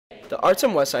The arts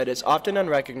in Westside is often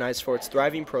unrecognized for its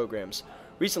thriving programs.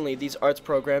 Recently, these arts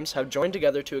programs have joined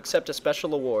together to accept a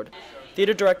special award.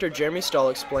 Theater director Jeremy Stahl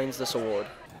explains this award.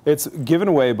 It's given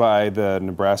away by the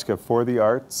Nebraska for the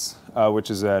Arts, which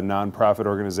is a nonprofit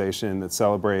organization that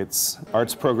celebrates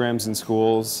arts programs in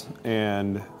schools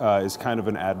and is kind of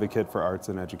an advocate for arts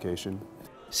and education.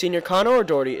 Senior Connor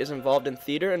O'Doherty is involved in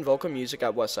theater and vocal music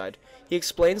at Westside. He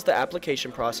explains the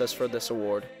application process for this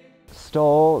award.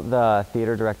 Stoll, the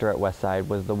theater director at Westside,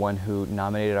 was the one who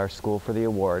nominated our school for the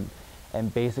award,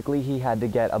 and basically he had to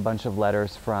get a bunch of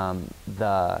letters from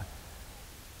the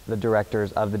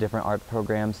directors of the different art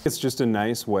programs. It's just a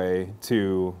nice way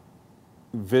to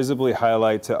visibly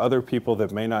highlight to other people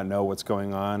that may not know what's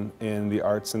going on in the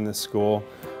arts in this school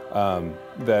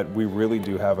that we really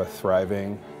do have a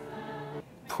thriving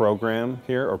program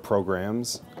here, or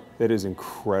programs. It is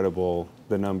incredible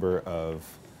the number of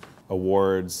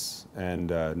awards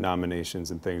and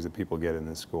nominations and things that people get in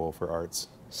this school for arts.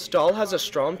 Stahl has a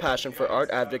strong passion for art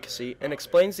advocacy and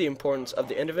explains the importance of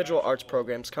the individual arts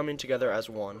programs coming together as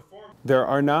one. There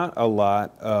are not a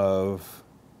lot of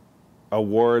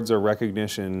awards or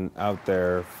recognition out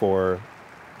there for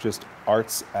just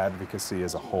arts advocacy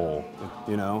as a whole.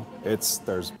 You know,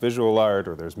 there's visual art,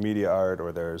 or there's media art,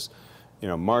 or there's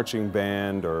marching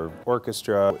band or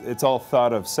orchestra. It's all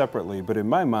thought of separately, but in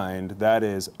my mind, that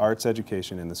is arts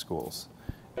education in the schools.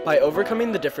 By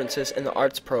overcoming the differences in the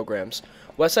arts programs,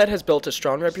 Westside has built a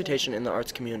strong reputation in the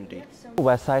arts community.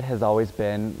 Westside has always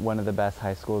been one of the best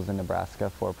high schools in Nebraska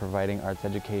for providing arts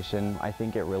education. I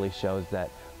think it really shows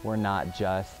that we're not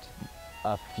just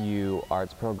a few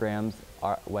arts programs.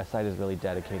 Westside is really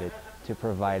dedicated to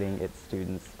providing its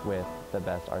students with the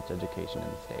best arts education in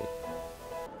the state.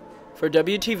 For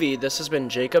WTV, this has been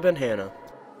Jacob and Hannah.